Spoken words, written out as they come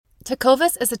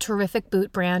Tecovas is a terrific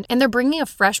boot brand, and they're bringing a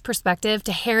fresh perspective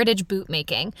to heritage boot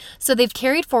making. So they've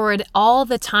carried forward all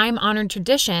the time-honored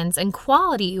traditions and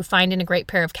quality you find in a great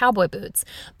pair of cowboy boots,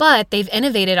 but they've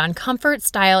innovated on comfort,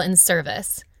 style, and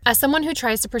service. As someone who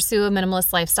tries to pursue a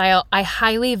minimalist lifestyle, I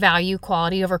highly value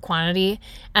quality over quantity,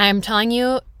 and I'm telling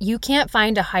you, you can't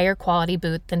find a higher quality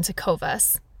boot than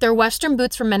Tecovas. Their Western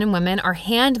boots for men and women are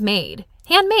handmade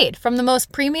from the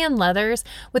most premium leathers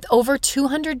with over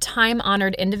 200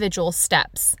 time-honored individual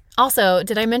steps. Also,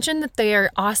 did I mention that they are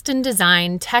Austin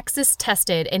designed, Texas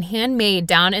tested, and handmade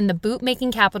down in the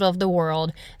boot-making capital of the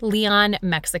world, Leon,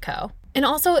 Mexico. And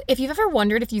also, if you've ever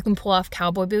wondered if you can pull off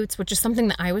cowboy boots, which is something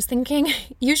that I was thinking,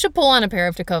 you should pull on a pair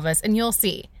of Tecovas and you'll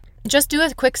see. Just do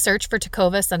a quick search for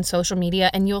Tecovas on social media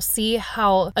and you'll see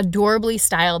how adorably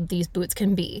styled these boots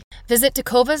can be. Visit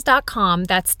tecovas.com,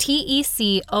 that's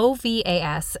TECOVAS.com,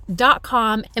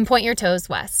 and point your toes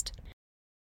west.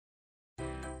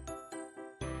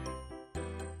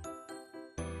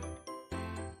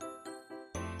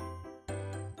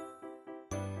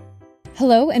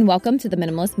 Hello and welcome to the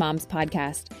Minimalist Moms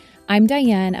Podcast. I'm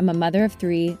Diane. I'm a mother of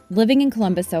 3 living in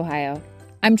Columbus, Ohio.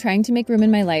 I'm trying to make room in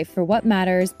my life for what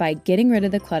matters by getting rid of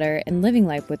the clutter and living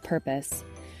life with purpose.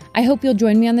 I hope you'll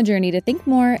join me on the journey to think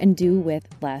more and do with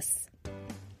less.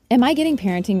 Am I getting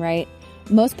parenting right?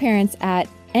 Most parents at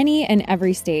any and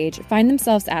every stage find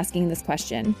themselves asking this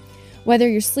question. Whether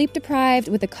you're sleep deprived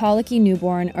with a colicky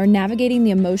newborn or navigating the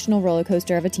emotional roller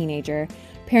coaster of a teenager,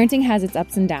 parenting has its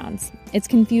ups and downs, its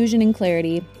confusion and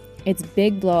clarity, its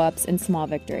big blow-ups and small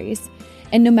victories.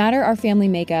 And no matter our family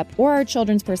makeup or our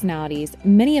children's personalities,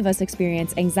 many of us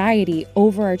experience anxiety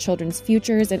over our children's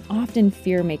futures and often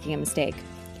fear making a mistake.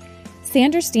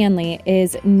 Sandra Stanley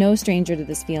is no stranger to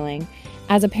this feeling.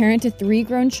 As a parent to 3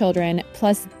 grown children,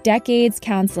 plus decades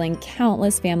counseling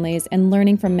countless families and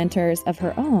learning from mentors of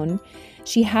her own,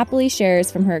 she happily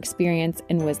shares from her experience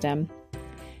and wisdom.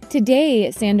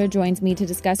 Today, Sandra joins me to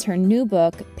discuss her new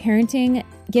book, Parenting: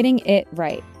 Getting It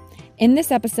Right. In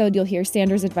this episode, you'll hear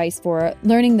Sandra's advice for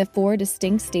learning the 4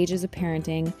 distinct stages of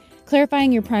parenting,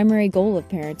 clarifying your primary goal of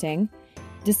parenting,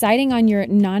 deciding on your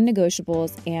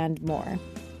non-negotiables, and more.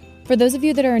 For those of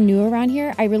you that are new around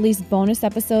here, I release bonus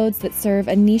episodes that serve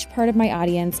a niche part of my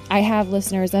audience. I have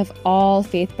listeners of all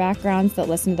faith backgrounds that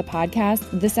listen to the podcast.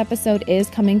 This episode is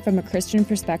coming from a Christian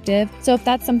perspective, so if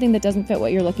that's something that doesn't fit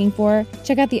what you're looking for,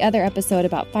 check out the other episode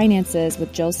about finances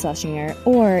with Jill Schlesinger,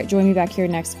 or join me back here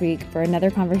next week for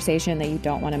another conversation that you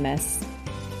don't want to miss.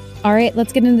 All right,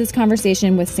 let's get into this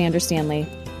conversation with Sandra Stanley.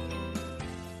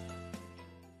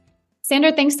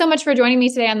 Sandra, thanks so much for joining me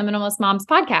today on the Minimalist Moms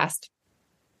Podcast.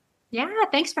 Yeah,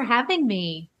 thanks for having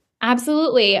me.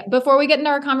 Absolutely. Before we get into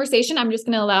our conversation, I'm just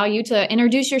going to allow you to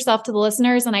introduce yourself to the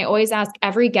listeners. And I always ask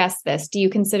every guest this. Do you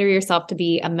consider yourself to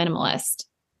be a minimalist?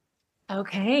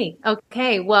 Okay.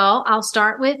 Well, I'll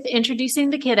start with introducing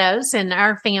the kiddos and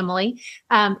our family.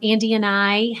 Andy and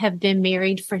I have been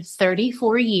married for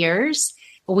 34 years.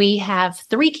 We have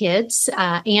 3 kids.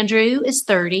 Andrew is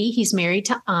 30. He's married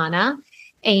to Anna.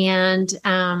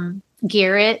 And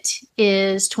Garrett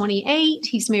is 28.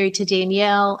 He's married to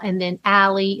Danielle. And then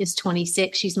Allie is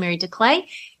 26. She's married to Clay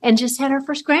and just had her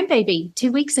first grandbaby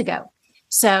 2 weeks ago.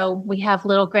 So we have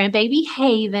little grandbaby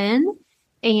Haven,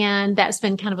 and that's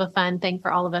been kind of a fun thing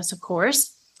for all of us, of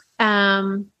course.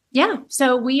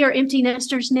 So we are empty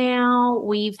nesters now.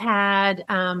 We've had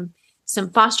some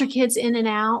foster kids in and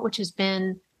out, which has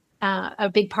been a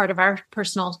big part of our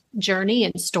personal journey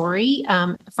and story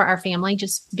for our family,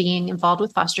 just being involved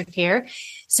with foster care.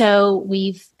 So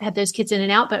we've had those kids in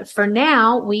and out, but for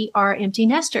now we are empty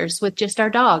nesters with just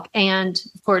our dog. And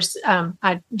of course,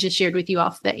 I just shared with you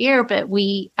off the air, but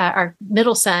our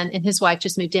middle son and his wife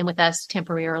just moved in with us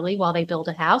temporarily while they build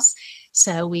a house.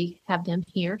 So we have them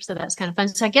here. So that's kind of fun.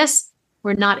 So I guess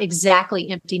we're not exactly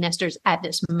empty nesters at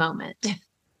this moment.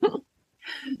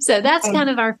 So that's kind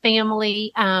of our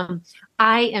family. I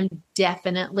am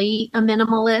definitely a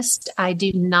minimalist. I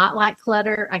do not like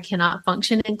clutter. I cannot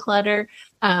function in clutter.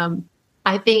 I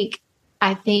think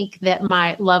that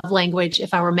my love language,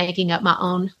 if I were making up my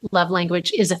own love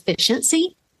language, is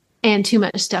efficiency, and too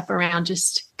much stuff around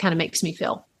just kind of makes me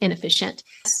feel inefficient.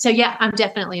 So yeah, I'm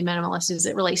definitely a minimalist as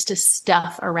it relates to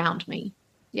stuff around me.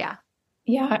 Yeah.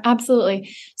 Yeah,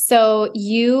 absolutely. So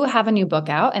you have a new book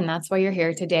out, and that's why you're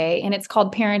here today, and it's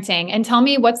called Parenting. And tell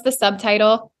me, what's the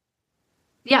subtitle?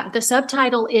 Yeah, the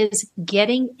subtitle is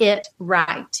Getting It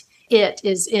Right. It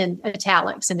is in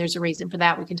italics, and there's a reason for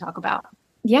that we can talk about.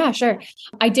 Yeah, sure.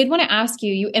 I did want to ask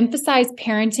you, you emphasize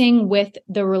parenting with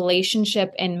the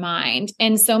relationship in mind.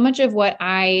 And so much of what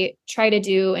I try to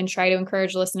do and try to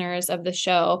encourage listeners of the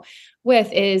show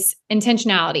with is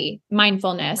intentionality,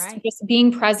 mindfulness, Right. just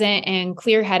being present and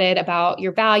clear-headed about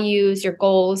your values, your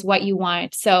goals, what you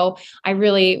want. So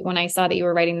when I saw that you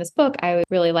were writing this book, I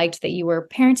really liked that you were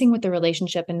parenting with the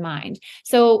relationship in mind.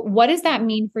 So what does that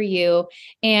mean for you?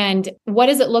 And what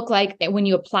does it look like when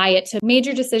you apply it to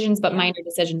major decisions, but minor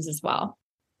decisions as well?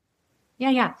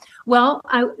 Yeah. Well,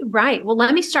 right. Well,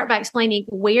 let me start by explaining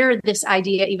where this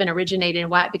idea even originated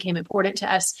and why it became important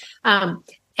to us.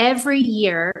 Every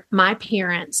year, my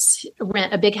parents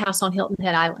rent a big house on Hilton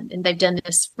Head Island, and they've done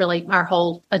this really our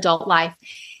whole adult life.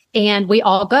 And we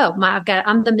all go.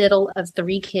 I'm the middle of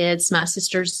three kids. My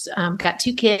sister's got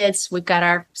two kids. We've got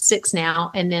our six now,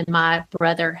 and then my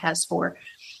brother has four.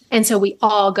 And so we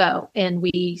all go, and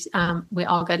we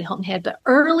all go to Hilton Head. But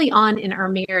early on in our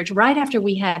marriage, right after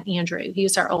we had Andrew, he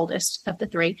was our oldest of the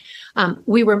three,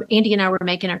 Andy and I were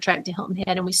making our trek to Hilton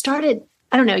Head, and we started.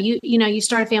 I don't know, you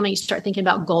start a family, you start thinking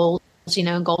about goals,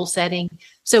 and goal setting.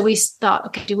 So we thought,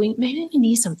 okay, maybe we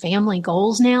need some family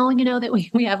goals now,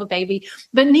 that we have a baby,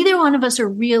 but neither one of us are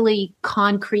really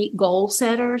concrete goal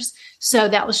setters. So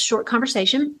that was a short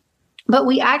conversation, but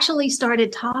we actually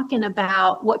started talking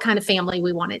about what kind of family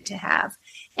we wanted to have.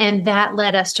 And that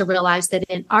led us to realize that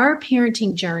in our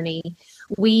parenting journey,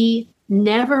 we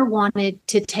never wanted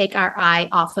to take our eye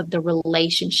off of the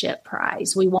relationship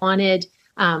prize. We wanted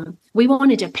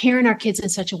to parent our kids in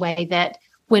such a way that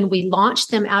when we launch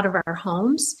them out of our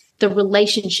homes, the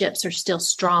relationships are still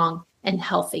strong and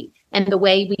healthy. And the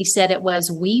way we said it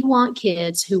was, we want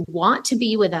kids who want to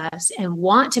be with us and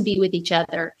want to be with each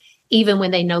other, even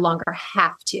when they no longer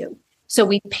have to. So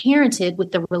we parented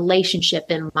with the relationship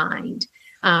in mind.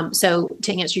 So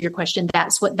to answer your question,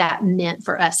 that's what that meant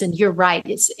for us. And you're right.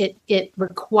 It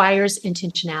requires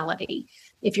intentionality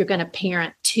if you're going to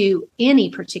parent to any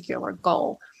particular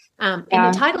goal. And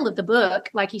the title of the book,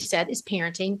 like you said, is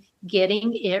Parenting,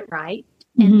 Getting It Right.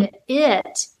 Mm-hmm.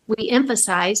 And we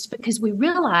emphasized because we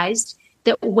realized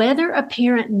that whether a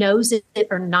parent knows it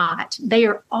or not, they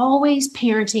are always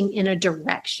parenting in a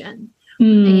direction.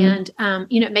 And,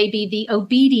 it may be the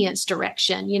obedience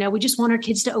direction. We just want our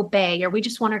kids to obey, or we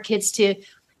just want our kids to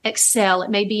excel.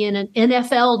 It may be in an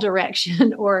NFL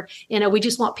direction, or, we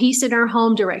just want peace in our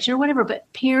home direction or whatever,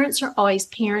 but parents are always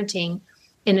parenting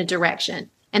in a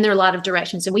direction. And there are a lot of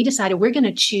directions. And we decided we're going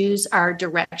to choose our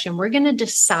direction. We're going to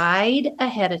decide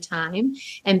ahead of time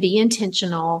and be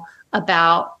intentional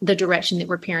about the direction that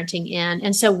we're parenting in.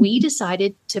 And so we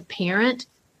decided to parent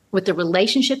with the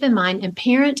relationship in mind and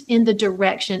parent in the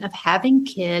direction of having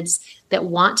kids that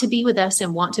want to be with us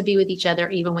and want to be with each other,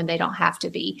 even when they don't have to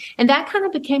be. And that kind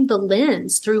of became the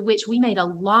lens through which we made a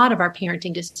lot of our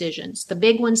parenting decisions, the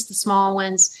big ones, the small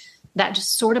ones. That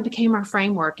just sort of became our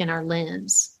framework and our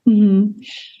lens. Mm-hmm.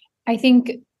 I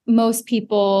think most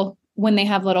people, when they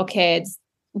have little kids,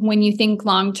 when you think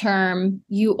long-term,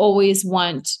 you always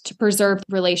want to preserve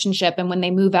the relationship. And when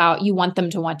they move out, you want them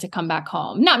to want to come back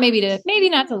home. Maybe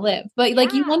not to live, but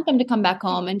you want them to come back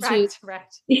home and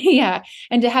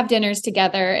and to have dinners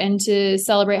together and to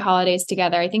celebrate holidays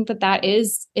together. I think that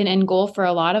is an end goal for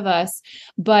a lot of us,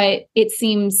 but it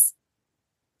seems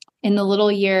in the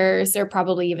little years, or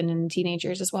probably even in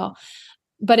teenagers as well,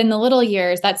 but in the little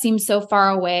years, that seems so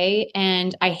far away.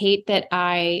 And I hate that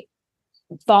I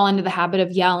fall into the habit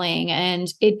of yelling,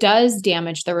 and it does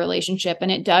damage the relationship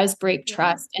and it does break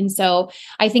trust. And so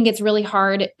I think it's really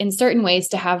hard in certain ways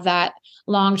to have that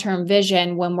long-term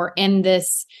vision when we're in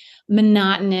this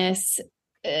monotonous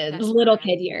little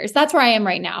kid years. That's where I am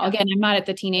right now. Again, I'm not at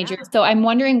the teenager. So I'm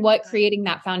wondering what creating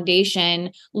that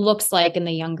foundation looks like in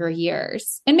the younger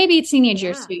years, and maybe it's teenage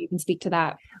years too. You can speak to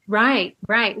that. Right.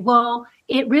 Well,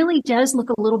 it really does look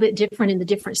a little bit different in the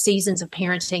different seasons of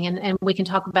parenting. And we can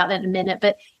talk about that in a minute.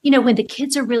 But, when the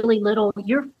kids are really little,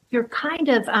 you're kind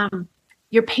of,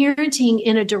 you're parenting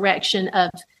in a direction of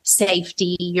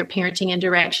safety. You're parenting in a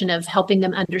direction of helping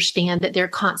them understand that there are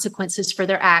consequences for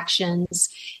their actions.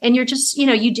 And you're just,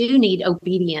 you do need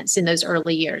obedience in those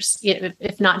early years,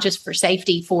 if not just for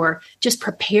safety, for just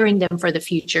preparing them for the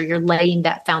future. You're laying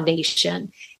that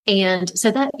foundation. And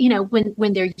so that,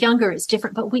 when they're younger, it's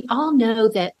different, but we all know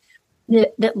that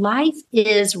life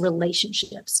is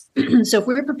relationships. So if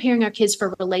we're preparing our kids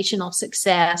for relational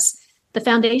success, the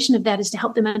foundation of that is to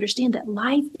help them understand that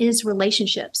life is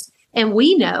relationships. And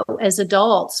we know as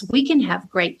adults, we can have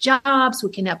great jobs, we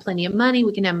can have plenty of money,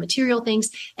 we can have material things,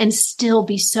 and still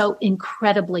be so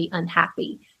incredibly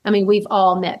unhappy. I mean, we've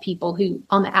all met people who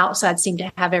on the outside seem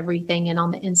to have everything, and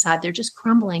on the inside, they're just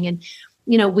crumbling. And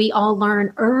we all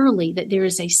learn early that there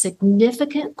is a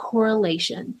significant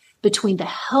correlation between the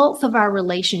health of our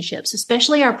relationships,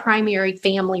 especially our primary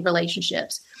family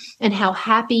relationships, and how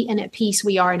happy and at peace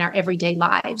we are in our everyday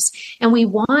lives. And we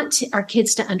want our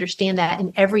kids to understand that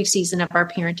in every season of our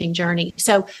parenting journey.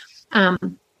 So,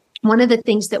 one of the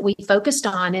things that we focused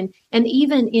on, and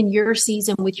even in your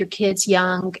season with your kids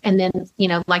young, and then,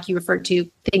 like you referred to,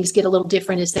 things get a little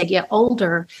different as they get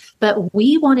older, but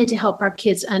we wanted to help our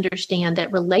kids understand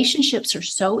that relationships are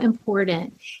so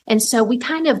important. And so we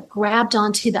kind of grabbed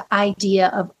onto the idea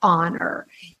of honor.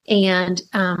 And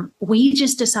we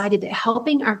just decided that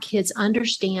helping our kids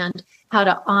understand how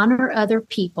to honor other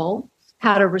people,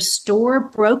 how to restore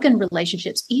broken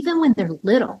relationships, even when they're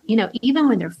little, even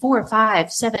when they're 4,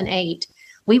 5, 7, 8,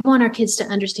 we want our kids to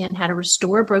understand how to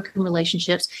restore broken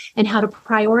relationships and how to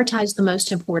prioritize the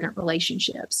most important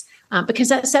relationships, because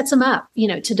that sets them up,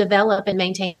 to develop and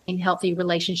maintain healthy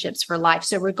relationships for life.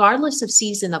 So regardless of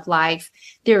season of life,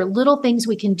 there are little things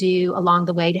we can do along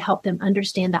the way to help them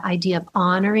understand the idea of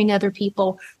honoring other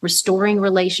people, restoring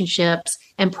relationships,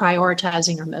 and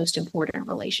prioritizing our most important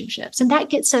relationships. And that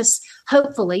gets us,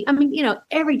 hopefully,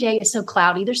 every day is so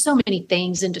cloudy. There's so many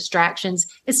things and distractions.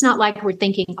 It's not like we're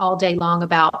thinking all day long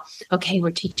about, okay, we're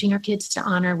teaching our kids to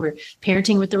honor, we're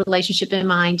parenting with the relationship in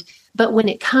mind. But when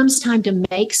it comes time to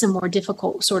make some more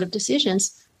difficult sort of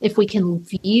decisions, if we can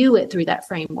view it through that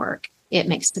framework, it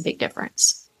makes a big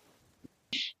difference.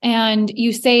 And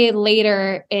you say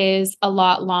later is a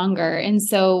lot longer. And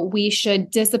so we should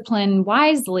discipline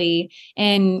wisely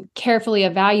and carefully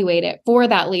evaluate it for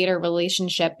that later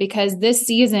relationship, because this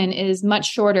season is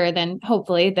much shorter than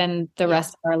the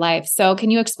rest of our life. So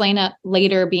can you explain it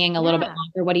later being a little bit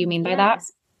longer? What do you mean by that?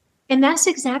 And that's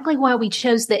exactly why we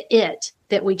chose that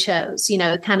we chose,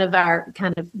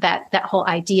 that whole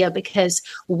idea, because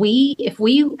if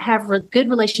we have good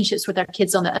relationships with our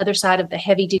kids on the other side of the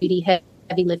heavy duty,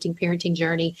 heavy lifting parenting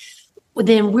journey,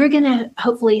 then we're going to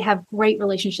hopefully have great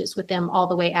relationships with them all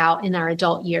the way out in our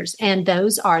adult years. And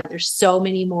there's so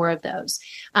many more of those.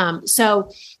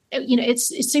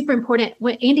 It's super important.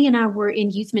 When Andy and I were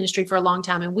in youth ministry for a long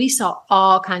time, and we saw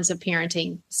all kinds of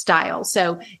parenting styles.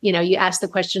 So, you asked the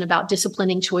question about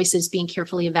disciplining choices being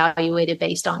carefully evaluated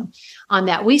based on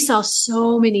that. We saw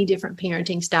so many different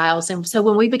parenting styles. And so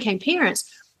when we became parents,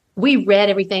 we read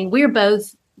everything. We're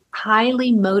both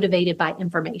highly motivated by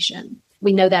information.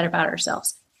 We know that about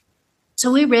ourselves. So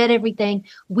we read everything.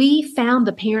 We found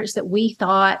the parents that we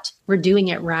thought were doing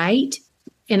it right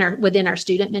within our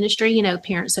student ministry,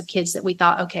 parents of kids that we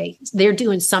thought, okay, they're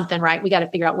doing something right. We got to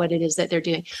figure out what it is that they're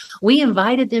doing. We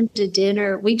invited them to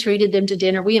dinner. We treated them to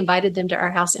dinner. We invited them to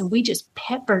our house, and we just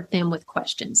peppered them with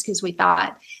questions because we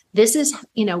thought, this is,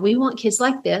 we want kids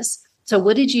like this. So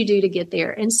what did you do to get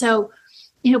there? And so,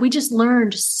 we just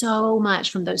learned so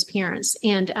much from those parents.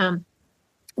 And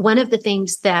one of the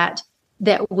things that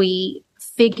we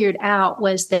figured out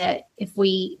was that if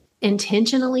we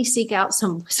intentionally seek out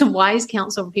some wise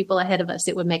counsel for people ahead of us,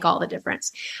 it would make all the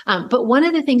difference. But one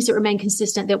of the things that remained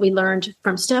consistent that we learned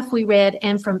from stuff we read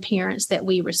and from parents that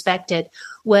we respected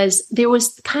was there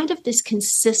was kind of this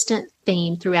consistent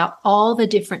theme throughout all the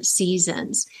different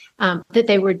seasons, that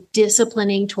they were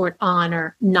disciplining toward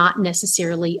honor, not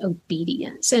necessarily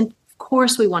obedience. And of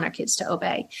course, we want our kids to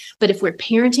obey. But if we're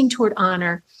parenting toward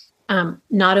honor,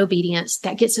 not obedience,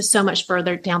 that gets us so much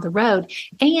further down the road.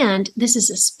 And this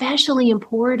is especially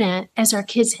important as our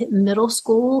kids hit middle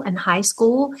school and high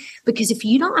school, because if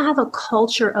you don't have a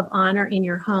culture of honor in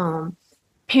your home,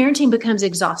 parenting becomes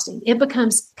exhausting. It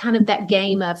becomes kind of that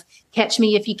game of catch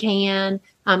me if you can.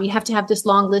 You have to have this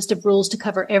long list of rules to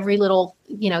cover every little,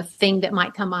 thing that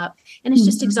might come up. And it's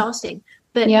just exhausting.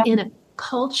 But in a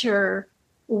culture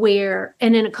where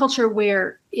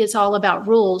it's all about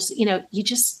rules, you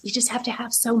just have to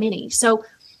have so many. So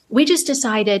we just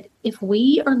decided if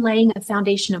we are laying a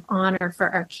foundation of honor for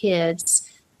our kids,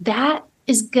 that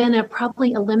is going to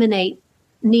probably eliminate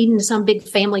needing some big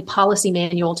family policy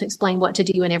manual to explain what to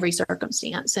do in every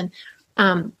circumstance. And,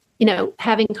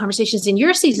 having conversations in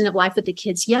your season of life with the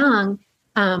kids young,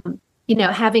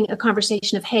 having a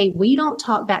conversation of, hey, we don't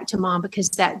talk back to mom because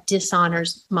that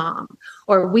dishonors mom,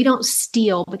 or we don't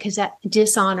steal because that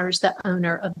dishonors the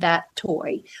owner of that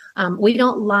toy. We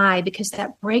don't lie because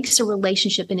that breaks a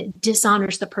relationship and it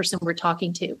dishonors the person we're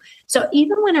talking to. So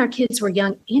even when our kids were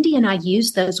young, Andy and I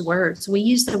used those words. We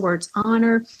use the words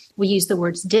honor. We use the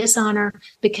words dishonor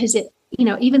because it,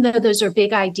 even though those are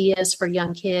big ideas for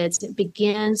young kids, it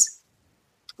begins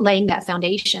laying that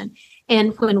foundation.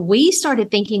 And when we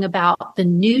started thinking about the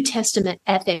New Testament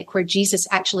ethic, where Jesus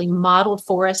actually modeled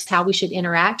for us how we should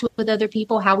interact with other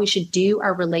people, how we should do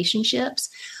our relationships,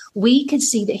 we could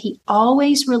see that he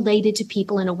always related to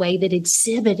people in a way that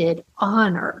exhibited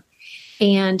honor.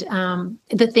 And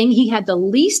the thing he had the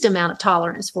least amount of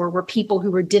tolerance for were people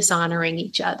who were dishonoring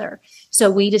each other. So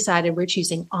we decided we're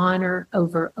choosing honor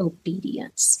over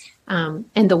obedience. And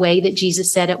the way that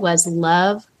Jesus said it was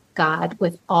love God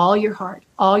with all your heart,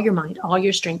 all your mind, all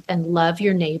your strength, and love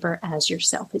your neighbor as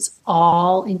yourself. It's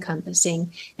all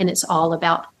encompassing, and it's all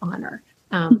about honor.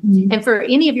 And for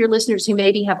any of your listeners who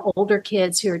maybe have older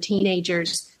kids who are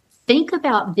teenagers, think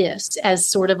about this as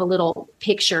sort of a little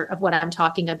picture of what I'm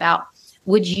talking about.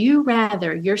 Would you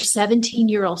rather your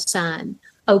 17-year-old son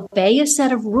obey a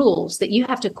set of rules that you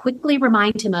have to quickly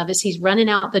remind him of as he's running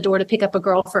out the door to pick up a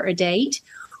girl for a date?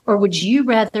 Or would you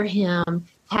rather him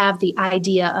have the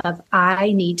idea of,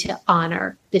 I need to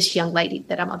honor this young lady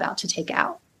that I'm about to take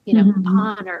out?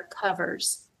 Honor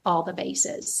covers all the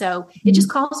bases. So it just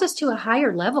calls us to a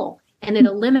higher level, and it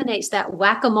eliminates that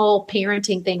whack-a-mole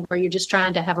parenting thing where you're just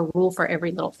trying to have a rule for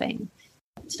every little thing.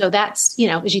 So that's,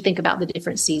 as you think about the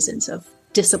different seasons of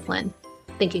discipline,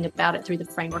 thinking about it through the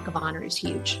framework of honor is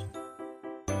huge.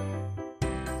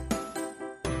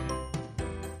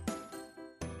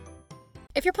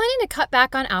 If you're planning to cut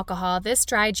back on alcohol this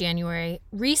dry January,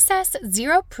 Recess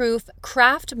Zero Proof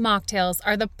Craft Mocktails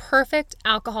are the perfect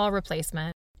alcohol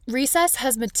replacement. Recess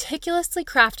has meticulously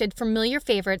crafted familiar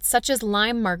favorites such as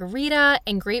lime margarita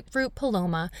and grapefruit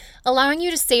paloma, allowing you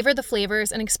to savor the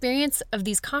flavors and experience of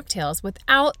these cocktails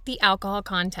without the alcohol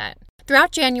content.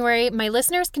 Throughout January, my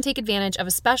listeners can take advantage of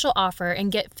a special offer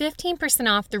and get 15%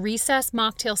 off the Recess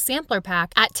Mocktail Sampler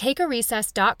Pack at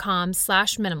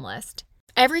takearecess.com/minimalist.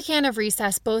 Every can of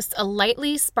Recess boasts a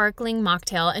lightly sparkling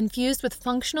mocktail infused with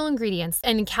functional ingredients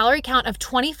and a calorie count of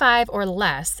 25 or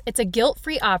less. It's a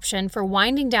guilt-free option for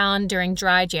winding down during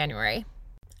dry January.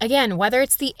 Again, whether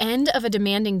it's the end of a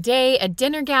demanding day, a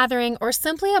dinner gathering, or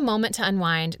simply a moment to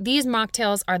unwind, these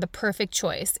mocktails are the perfect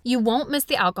choice. You won't miss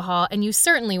the alcohol, and you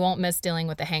certainly won't miss dealing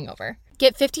with a hangover.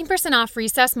 Get 15% off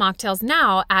Recess mocktails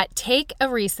now at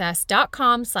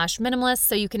takearecess.com/minimalist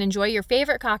so you can enjoy your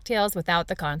favorite cocktails without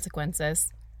the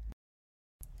consequences.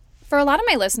 For a lot of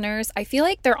my listeners, I feel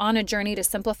like they're on a journey to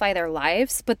simplify their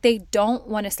lives, but they don't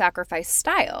want to sacrifice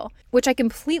style, which I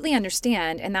completely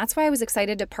understand, and that's why I was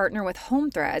excited to partner with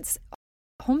Home Threads.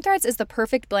 Home Threads is the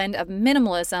perfect blend of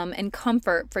minimalism and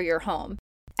comfort for your home.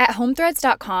 At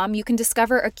homethreads.com, you can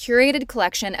discover a curated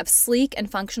collection of sleek and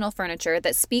functional furniture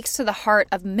that speaks to the heart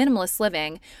of minimalist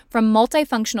living, from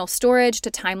multifunctional storage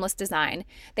to timeless design.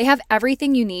 They have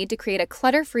everything you need to create a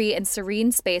clutter-free and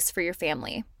serene space for your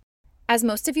family. As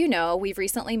most of you know, we've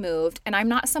recently moved, and I'm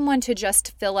not someone to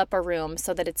just fill up a room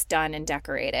so that it's done and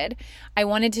decorated. I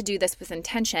wanted to do this with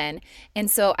intention, and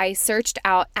so I searched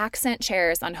out accent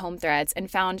chairs on Home Threads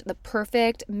and found the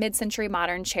perfect mid-century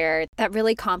modern chair that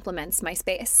really complements my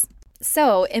space.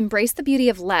 So embrace the beauty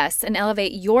of less and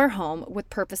elevate your home with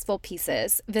purposeful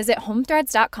pieces. Visit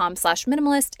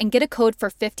homethreads.com/minimalist and get a code for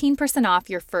 15% off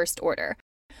your first order.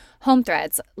 Home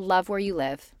Threads, love where you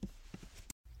live.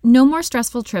 No more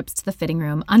stressful trips to the fitting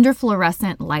room under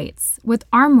fluorescent lights. With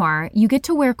Armoire, you get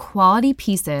to wear quality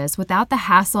pieces without the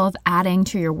hassle of adding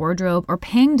to your wardrobe or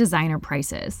paying designer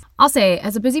prices. I'll say,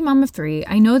 as a busy mom of 3,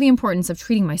 I know the importance of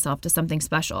treating myself to something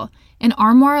special, and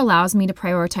Armoire allows me to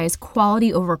prioritize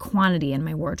quality over quantity in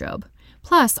my wardrobe.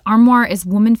 Plus, Armoire is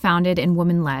woman-founded and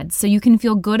woman-led, so you can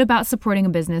feel good about supporting a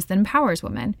business that empowers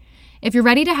women. If you're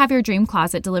ready to have your dream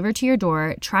closet delivered to your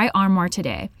door, try Armoire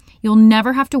today. You'll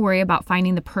never have to worry about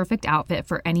finding the perfect outfit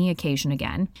for any occasion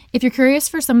again. If you're curious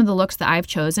for some of the looks that I've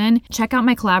chosen, check out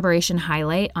my collaboration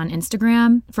highlight on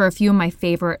Instagram for a few of my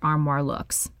favorite Armoire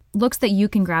looks. Looks that you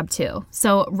can grab too.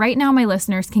 So right now my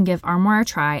listeners can give Armoire a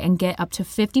try and get up to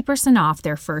 50% off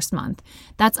their first month.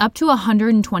 That's up to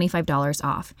 $125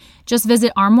 off. Just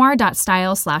visit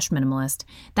armoire.style/minimalist.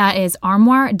 That is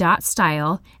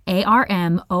armoire.style,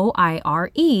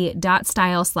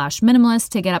 ARMOIRE.style/minimalist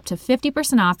to get up to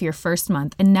 50% off your first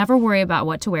month and never worry about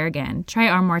what to wear again. Try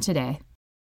Armoire today.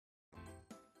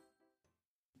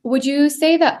 Would you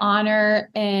say that honor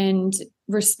and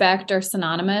respect are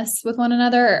synonymous with one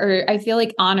another? Or I feel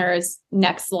like honor is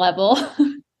next level.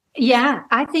 Yeah,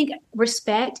 I think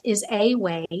respect is a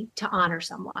way to honor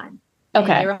someone.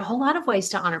 Okay. And there are a whole lot of ways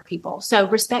to honor people. So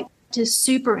respect is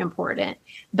super important,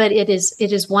 but it is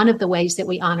one of the ways that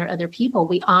we honor other people.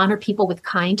 We honor people with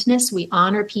kindness. We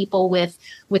honor people with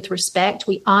respect.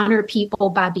 We honor people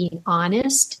by being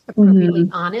honest, appropriately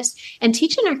honest, and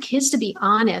teaching our kids to be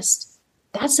honest.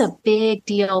 That's a big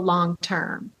deal long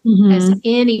term. As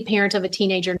any parent of a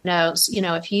teenager knows,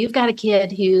 if you've got a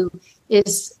kid who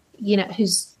is,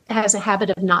 who's has a habit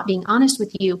of not being honest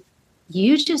with you,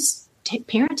 you just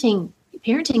parenting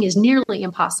is nearly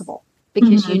impossible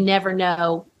because you never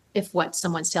know if what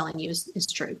someone's telling you is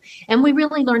true. And we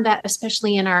really learned that,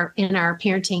 especially in our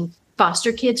parenting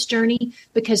foster kids journey,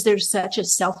 because there's such a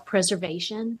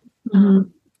self-preservation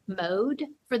mode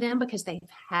for them, because they've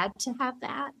had to have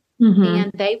that.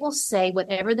 And they will say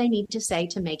whatever they need to say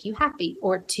to make you happy,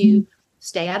 or to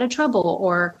stay out of trouble,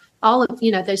 or all of,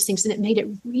 those things. And it made it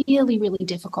really, really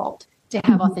difficult to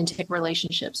have authentic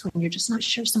relationships when you're just not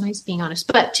sure somebody's being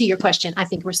honest. But to your question, I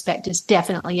think respect is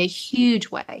definitely a huge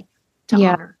way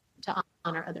to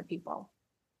honor other people.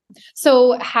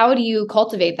 So how do you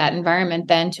cultivate that environment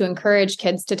then to encourage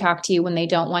kids to talk to you when they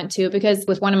don't want to? Because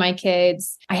with one of my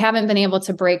kids, I haven't been able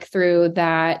to break through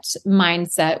that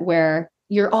mindset where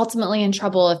you're ultimately in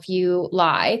trouble if you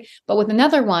lie. But with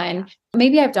another one,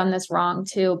 maybe I've done this wrong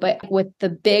too, but with the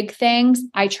big things,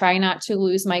 I try not to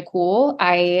lose my cool.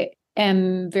 I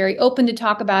am very open to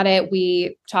talk about it.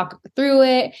 We talk through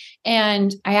it,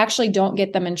 and I actually don't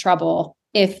get them in trouble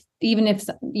even if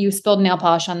you spilled nail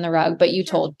polish on the rug, but you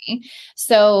told me.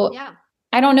 So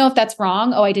I don't know if that's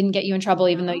wrong. Oh, I didn't get you in trouble,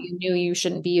 even though you knew you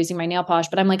shouldn't be using my nail polish.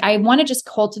 But I'm like, I want to just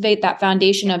cultivate that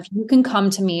foundation of you can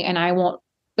come to me and I won't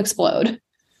explode.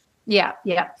 Yeah.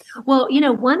 Well,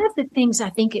 one of the things I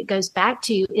think it goes back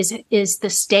to is the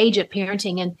stage of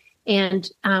parenting. And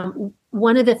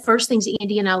one of the first things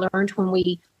Andy and I learned when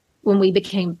we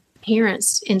became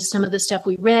parents, and some of the stuff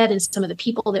we read and some of the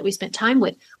people that we spent time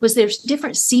with, was there's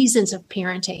different seasons of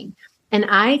parenting. And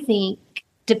I think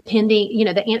depending,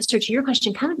 the answer to your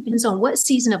question kind of depends on what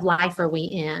season of life are we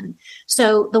in.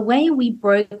 So the way we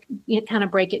break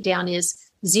it down is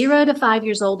 0 to 5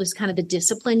 years old is kind of the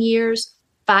discipline years.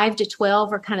 5 to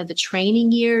 12 are kind of the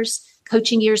training years.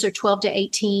 Coaching years are 12 to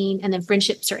 18, and then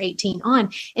friendships are 18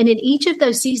 on. And in each of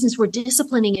those seasons, we're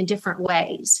disciplining in different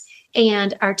ways.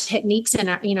 And our techniques and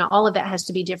our, all of that has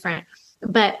to be different.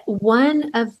 But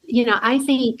one of, I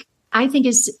think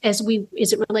as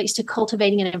it relates to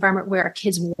cultivating an environment where our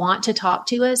kids want to talk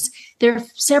to us, there are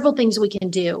several things we can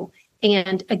do.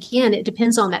 And again, it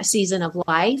depends on that season of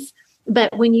life.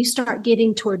 But when you start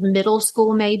getting toward middle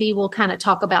school, maybe we'll kind of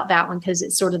talk about that one, because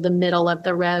it's sort of the middle of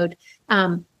the road.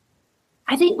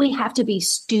 I think we have to be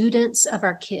students of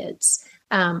our kids.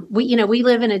 We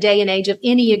live in a day and age of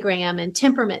Enneagram and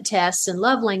temperament tests and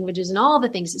love languages and all the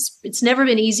things. It's never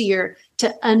been easier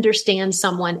to understand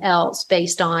someone else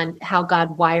based on how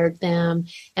God wired them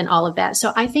and all of that.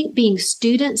 So I think being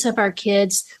students of our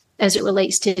kids as it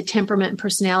relates to temperament and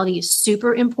personality is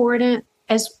super important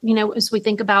as we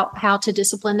think about how to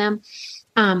discipline them.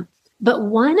 But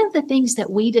one of the things that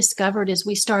we discovered as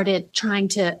we started trying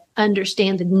to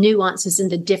understand the nuances and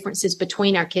the differences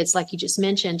between our kids, like you just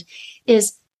mentioned,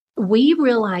 is we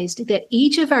realized that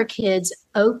each of our kids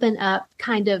open up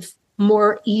kind of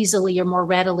more easily or more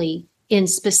readily in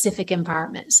specific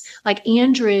environments. Like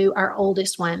Andrew, our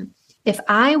oldest one, if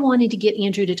I wanted to get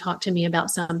Andrew to talk to me about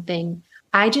something,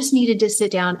 I just needed to sit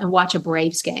down and watch a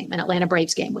Braves game, an Atlanta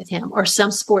Braves game with him, or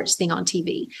some sports thing on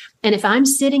TV. And if I'm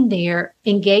sitting there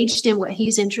engaged in what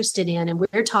he's interested in, and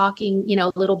we're talking,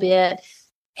 a little bit,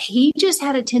 he just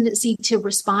had a tendency to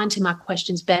respond to my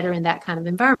questions better in that kind of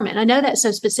environment. And I know that's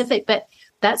so specific, but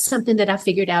that's something that I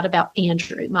figured out about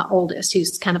Andrew, my oldest,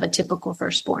 who's kind of a typical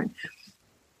firstborn.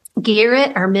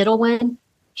 Garrett, our middle one,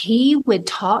 he would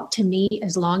talk to me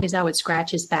as long as I would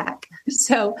scratch his back.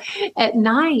 So at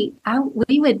night,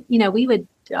 we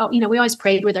always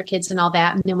prayed with our kids and all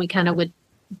that. And then we kind of would,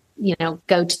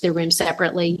 go to their room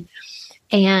separately.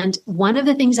 And one of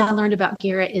the things I learned about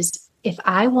Garrett is if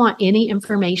I want any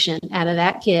information out of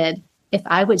that kid, if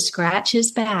I would scratch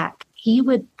his back, he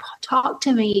would talk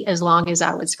to me as long as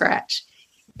I would scratch.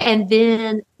 And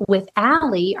then with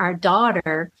Allie, our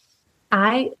daughter,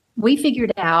 I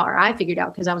figured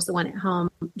out, because I was the one at home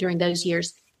during those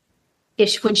years,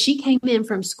 when she came in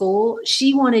from school,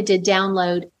 she wanted to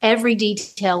download every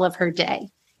detail of her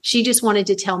day. She just wanted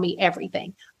to tell me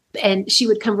everything. And she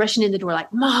would come rushing in the door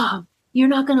like, "Mom, you're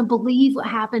not going to believe what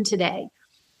happened today."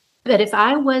 But if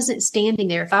I wasn't standing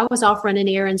there, if I was off running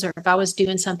errands or if I was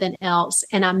doing something else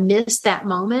and I missed that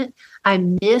moment, I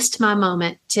missed my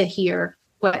moment to hear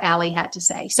what Allie had to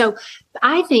say. So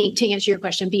I think, to answer your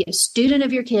question, be a student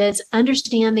of your kids,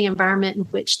 understand the environment in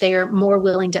which they're more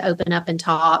willing to open up and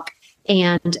talk.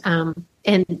 And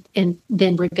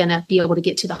then we're going to be able to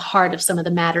get to the heart of some of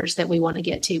the matters that we want to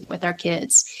get to with our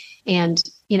kids. And,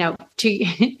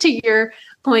 to your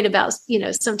point about,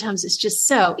 sometimes it's just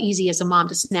so easy as a mom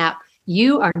to snap.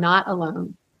 You are not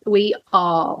alone. We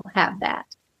all have that.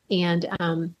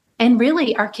 And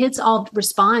really, our kids all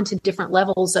respond to different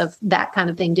levels of that kind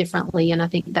of thing differently. And I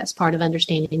think that's part of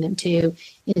understanding them too,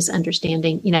 is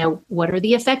understanding, what are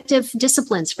the effective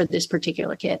disciplines for this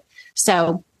particular kid.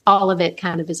 So all of it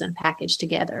kind of is unpackaged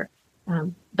together.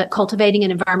 But cultivating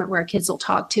an environment where our kids will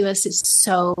talk to us is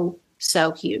so,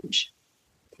 so huge.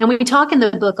 And we talk in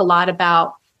the book a lot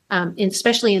about,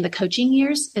 especially in the coaching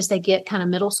years, as they get kind of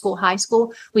middle school, high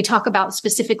school, we talk about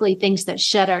specifically things that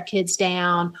shut our kids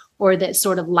down or that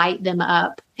sort of light them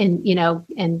up and,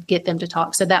 and get them to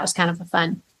talk. So that was kind of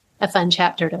a fun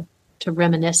chapter to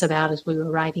reminisce about as we were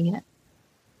writing it.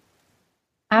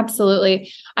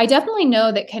 Absolutely. I definitely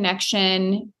know that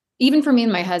connection, even for me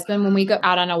and my husband, when we go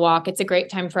out on a walk, it's a great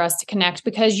time for us to connect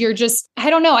because you're just, I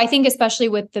don't know, I think especially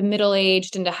with the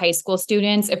middle-aged into high school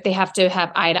students, if they have to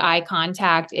have eye-to-eye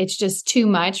contact, it's just too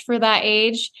much for that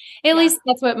age. At least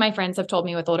that's what my friends have told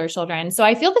me with older children. So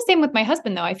I feel the same with my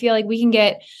husband, though. I feel like we can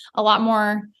get a lot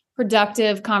more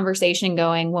productive conversation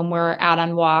going when we're out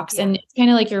on walks. And it's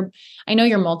kind of like I know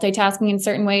you're multitasking in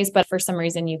certain ways, but for some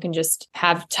reason you can just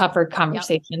have tougher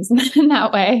conversations in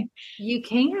that way. You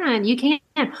can.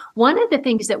 One of the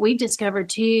things that we discovered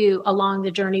too along the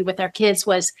journey with our kids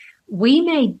was we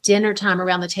made dinner time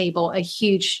around the table a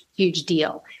huge, huge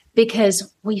deal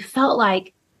because we felt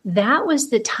like that was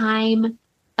the time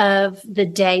of the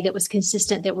day that was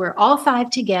consistent, that we're all five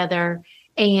together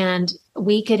and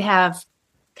we could have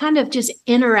kind of just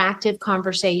interactive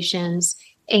conversations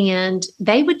and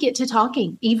they would get to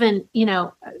talking, even,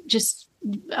 just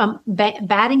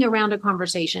batting around a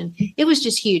conversation. It was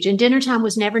just huge. And dinner time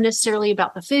was never necessarily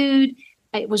about the food.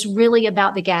 It was really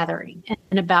about the gathering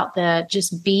and about the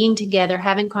just being together,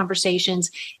 having conversations.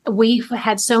 We've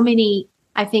had so many,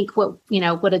 I think what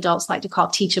adults like to call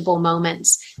teachable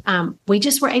moments. We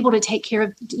just were able to take care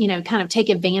of, kind of take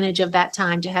advantage of that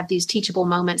time to have these teachable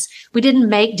moments. We didn't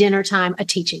make dinner time a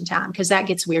teaching time because that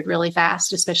gets weird really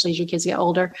fast, especially as your kids get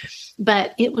older.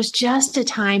 But it was just a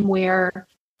time where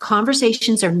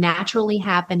conversations are naturally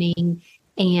happening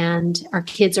and our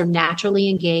kids are naturally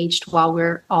engaged while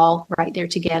we're all right there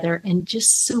together, and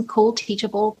just some cool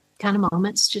teachable kind of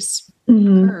moments just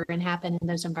occur and happen in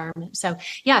those environments. So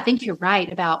yeah, I think you're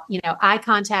right about, eye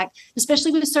contact,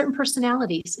 especially with certain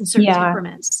personalities and certain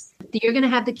temperaments. You're going to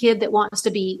have the kid that wants to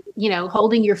be,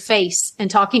 holding your face and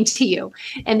talking to you.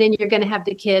 And then you're going to have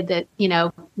the kid that,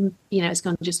 is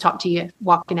going to just talk to you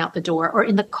walking out the door or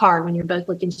in the car when you're both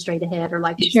looking straight ahead or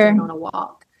like you're on a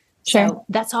walk. Sure. So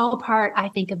that's all part, I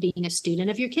think, of being a student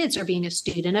of your kids or being a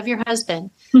student of your husband,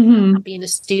 being a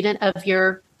student of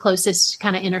your closest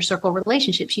kind of inner circle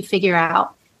relationships. You figure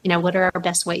out, what are our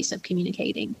best ways of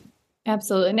communicating.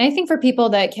 Absolutely. And I think for people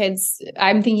that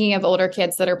I'm thinking of older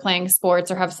kids that are playing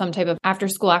sports or have some type of after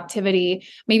school activity,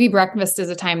 maybe breakfast is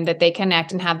a time that they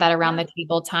connect and have that around the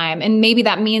table time. And maybe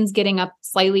that means getting up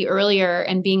slightly earlier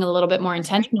and being a little bit more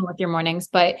intentional with your mornings.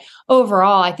 But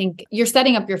overall, I think you're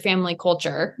setting up your family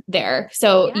culture there.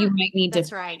 So you might need to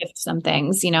shift some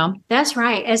things, That's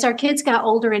right. As our kids got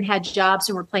older and had jobs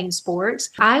and were playing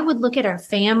sports, I would look at our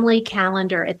family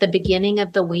calendar at the beginning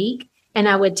of the week. And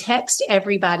I would text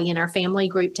everybody in our family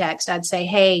group text. I'd say,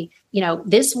 hey,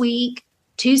 this week,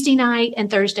 Tuesday night and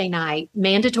Thursday night,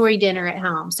 mandatory dinner at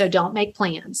home. So don't make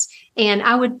plans. And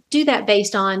I would do that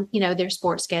based on, their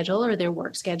sports schedule or their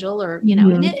work schedule or,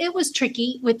 and it was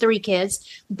tricky with 3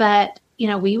 kids, but,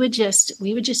 we would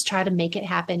just try to make it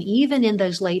happen even in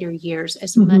those later years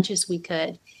as much as we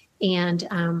could. And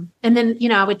then,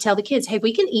 I would tell the kids, hey,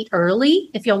 we can eat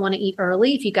early if y'all want to eat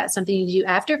early, if you got something to do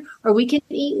after, or we can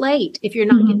eat late. If you're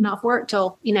not getting off work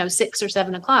till, 6 or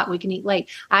 7 o'clock, we can eat late.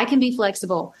 I can be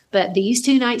flexible, but these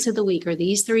 2 nights of the week or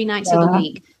these 3 nights of the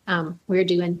week, we're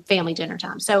doing family dinner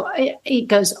time. So it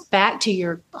goes back to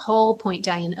your whole point,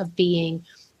 Diane, of being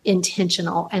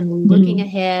intentional and looking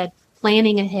ahead,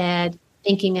 planning ahead,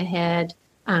 thinking ahead,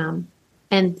 and,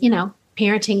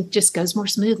 parenting just goes more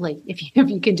smoothly if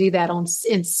you can do that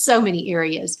in so many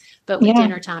areas. But with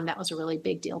dinner time, that was a really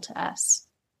big deal to us.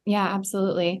 Yeah,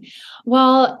 absolutely.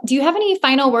 Well, do you have any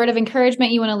final word of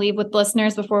encouragement you want to leave with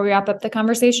listeners before we wrap up the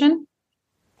conversation?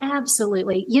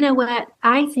 Absolutely. You know what?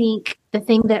 I think the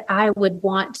thing that I would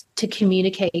want to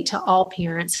communicate to all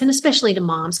parents, and especially to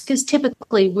moms, because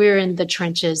typically we're in the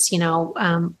trenches,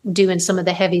 doing some of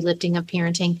the heavy lifting of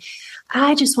parenting.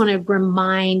 I just want to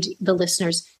remind the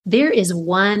listeners, there is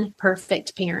one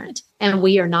perfect parent, and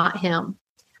we are not him.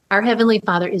 Our Heavenly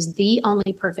Father is the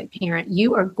only perfect parent.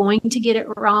 You are going to get it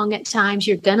wrong at times.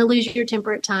 You're going to lose your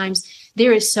temper at times.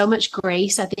 There is so much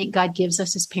grace I think God gives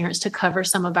us as parents to cover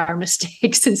some of our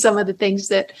mistakes and some of the things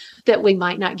that we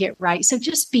might not get right. So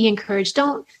just be encouraged.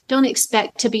 Don't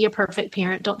expect to be a perfect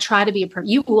parent. Don't try to be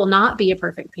you will not be a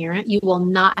perfect parent. You will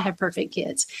not have perfect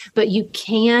kids, but you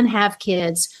can have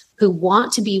kids who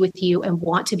want to be with you and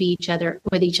want to be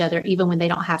with each other, even when they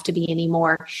don't have to be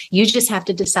anymore. You just have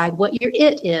to decide what your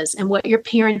it is and what you're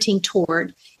parenting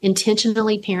toward,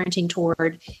 intentionally parenting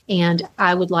toward. And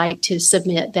I would like to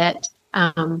submit that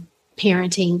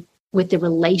parenting with the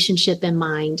relationship in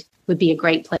mind would be a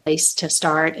great place to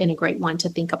start and a great one to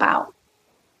think about.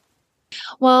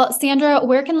 Well, Sandra,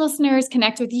 where can listeners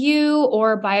connect with you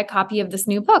or buy a copy of this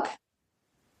new book?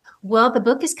 Well, the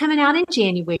book is coming out in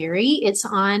January. It's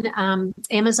on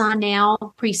Amazon now,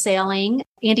 pre-selling.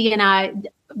 Andy and I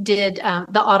did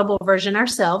the Audible version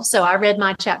ourselves. So I read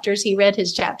my chapters. He read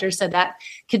his chapters. So that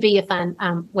could be a fun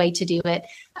way to do it.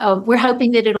 We're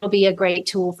hoping that it'll be a great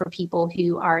tool for people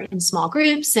who are in small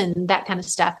groups and that kind of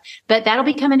stuff. But that'll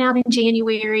be coming out in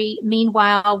January.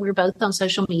 Meanwhile, we're both on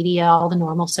social media, all the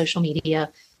normal social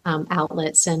media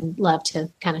outlets, and love to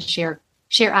kind of share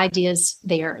ideas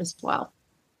there as well.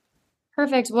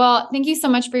 Perfect. Well, thank you so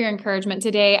much for your encouragement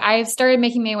today. I've started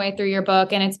making my way through your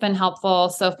book and it's been helpful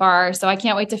so far. So I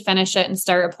can't wait to finish it and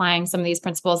start applying some of these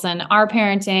principles in our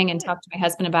parenting and talk to my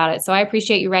husband about it. So I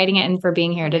appreciate you writing it and for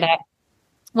being here today.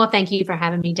 Well, thank you for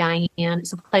having me, Diane.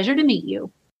 It's a pleasure to meet you.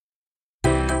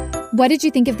 What did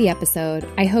you think of the episode?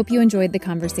 I hope you enjoyed the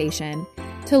conversation.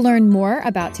 To learn more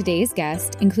about today's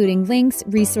guest, including links,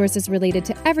 resources related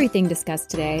to everything discussed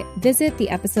today, visit the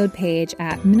episode page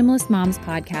at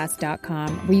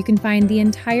minimalistmomspodcast.com, where you can find the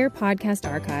entire podcast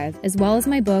archive, as well as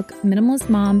my book, Minimalist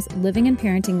Moms: Living and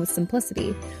Parenting with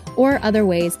Simplicity, or other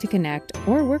ways to connect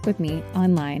or work with me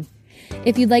online.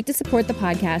 If you'd like to support the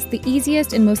podcast, the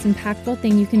easiest and most impactful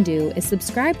thing you can do is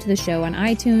subscribe to the show on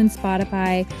iTunes,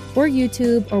 Spotify, or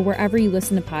YouTube, or wherever you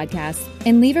listen to podcasts,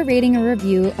 and leave a rating or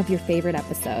review of your favorite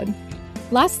episode.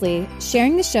 Lastly,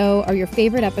 sharing the show or your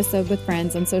favorite episode with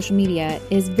friends on social media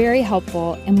is very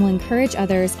helpful and will encourage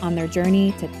others on their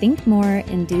journey to think more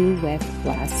and do with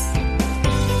less.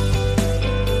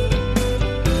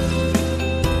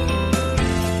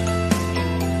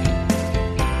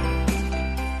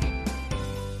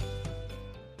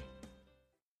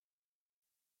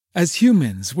 As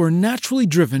humans, we're naturally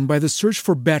driven by the search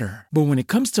for better. But when it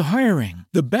comes to hiring,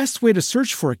 the best way to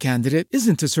search for a candidate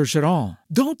isn't to search at all.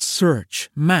 Don't search,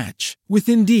 match with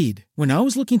Indeed. When I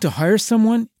was looking to hire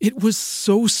someone, it was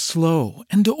so slow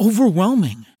and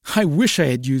overwhelming. I wish I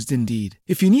had used Indeed.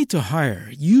 If you need to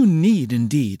hire, you need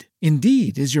Indeed.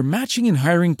 Indeed is your matching and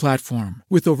hiring platform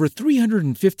with over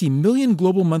 350 million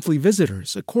global monthly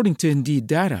visitors, according to Indeed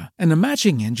data, and a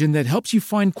matching engine that helps you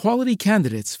find quality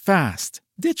candidates fast.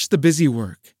 Ditch the busy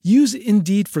work. Use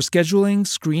Indeed for scheduling,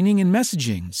 screening, and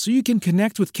messaging so you can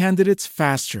connect with candidates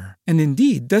faster. And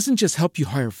Indeed doesn't just help you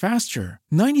hire faster.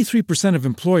 93% of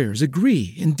employers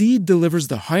agree Indeed delivers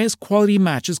the highest quality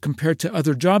matches compared to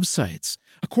other job sites,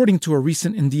 according to a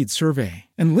recent Indeed survey.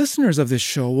 And listeners of this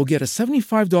show will get a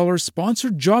 $75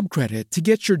 sponsored job credit to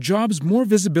get your jobs more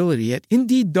visibility at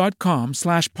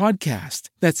Indeed.com/podcast.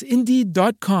 That's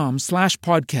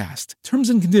Indeed.com/podcast. Terms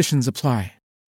and conditions apply.